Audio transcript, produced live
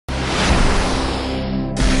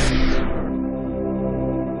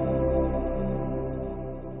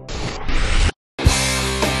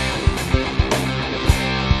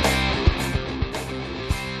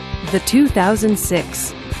the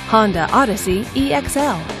 2006 Honda Odyssey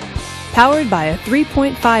EXL. Powered by a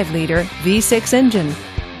 3.5-liter V6 engine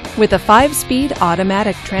with a 5-speed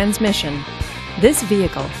automatic transmission, this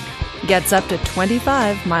vehicle gets up to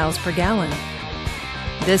 25 miles per gallon.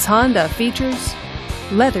 This Honda features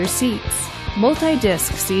leather seats,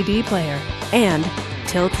 multi-disc CD player, and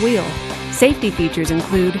tilt wheel. Safety features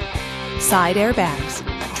include side airbags,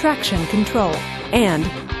 traction control, and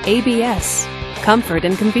ABS. Comfort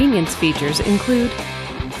and convenience features include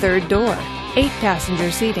third door, 8-passenger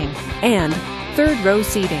seating, and third row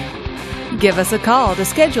seating. Give us a call to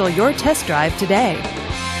schedule your test drive today.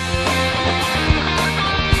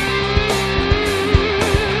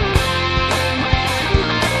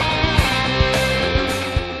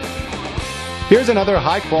 Here's another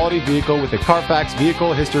high-quality vehicle with a Carfax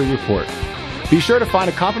Vehicle History Report. Be sure to find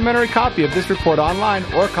a complimentary copy of this report online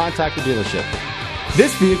or contact the dealership.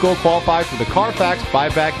 This vehicle qualifies for the Carfax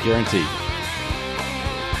Buyback Guarantee.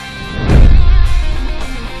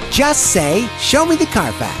 Just say, "Show me the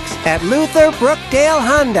Carfax" at Luther Brookdale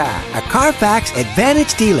Honda, a Carfax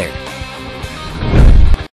Advantage dealer.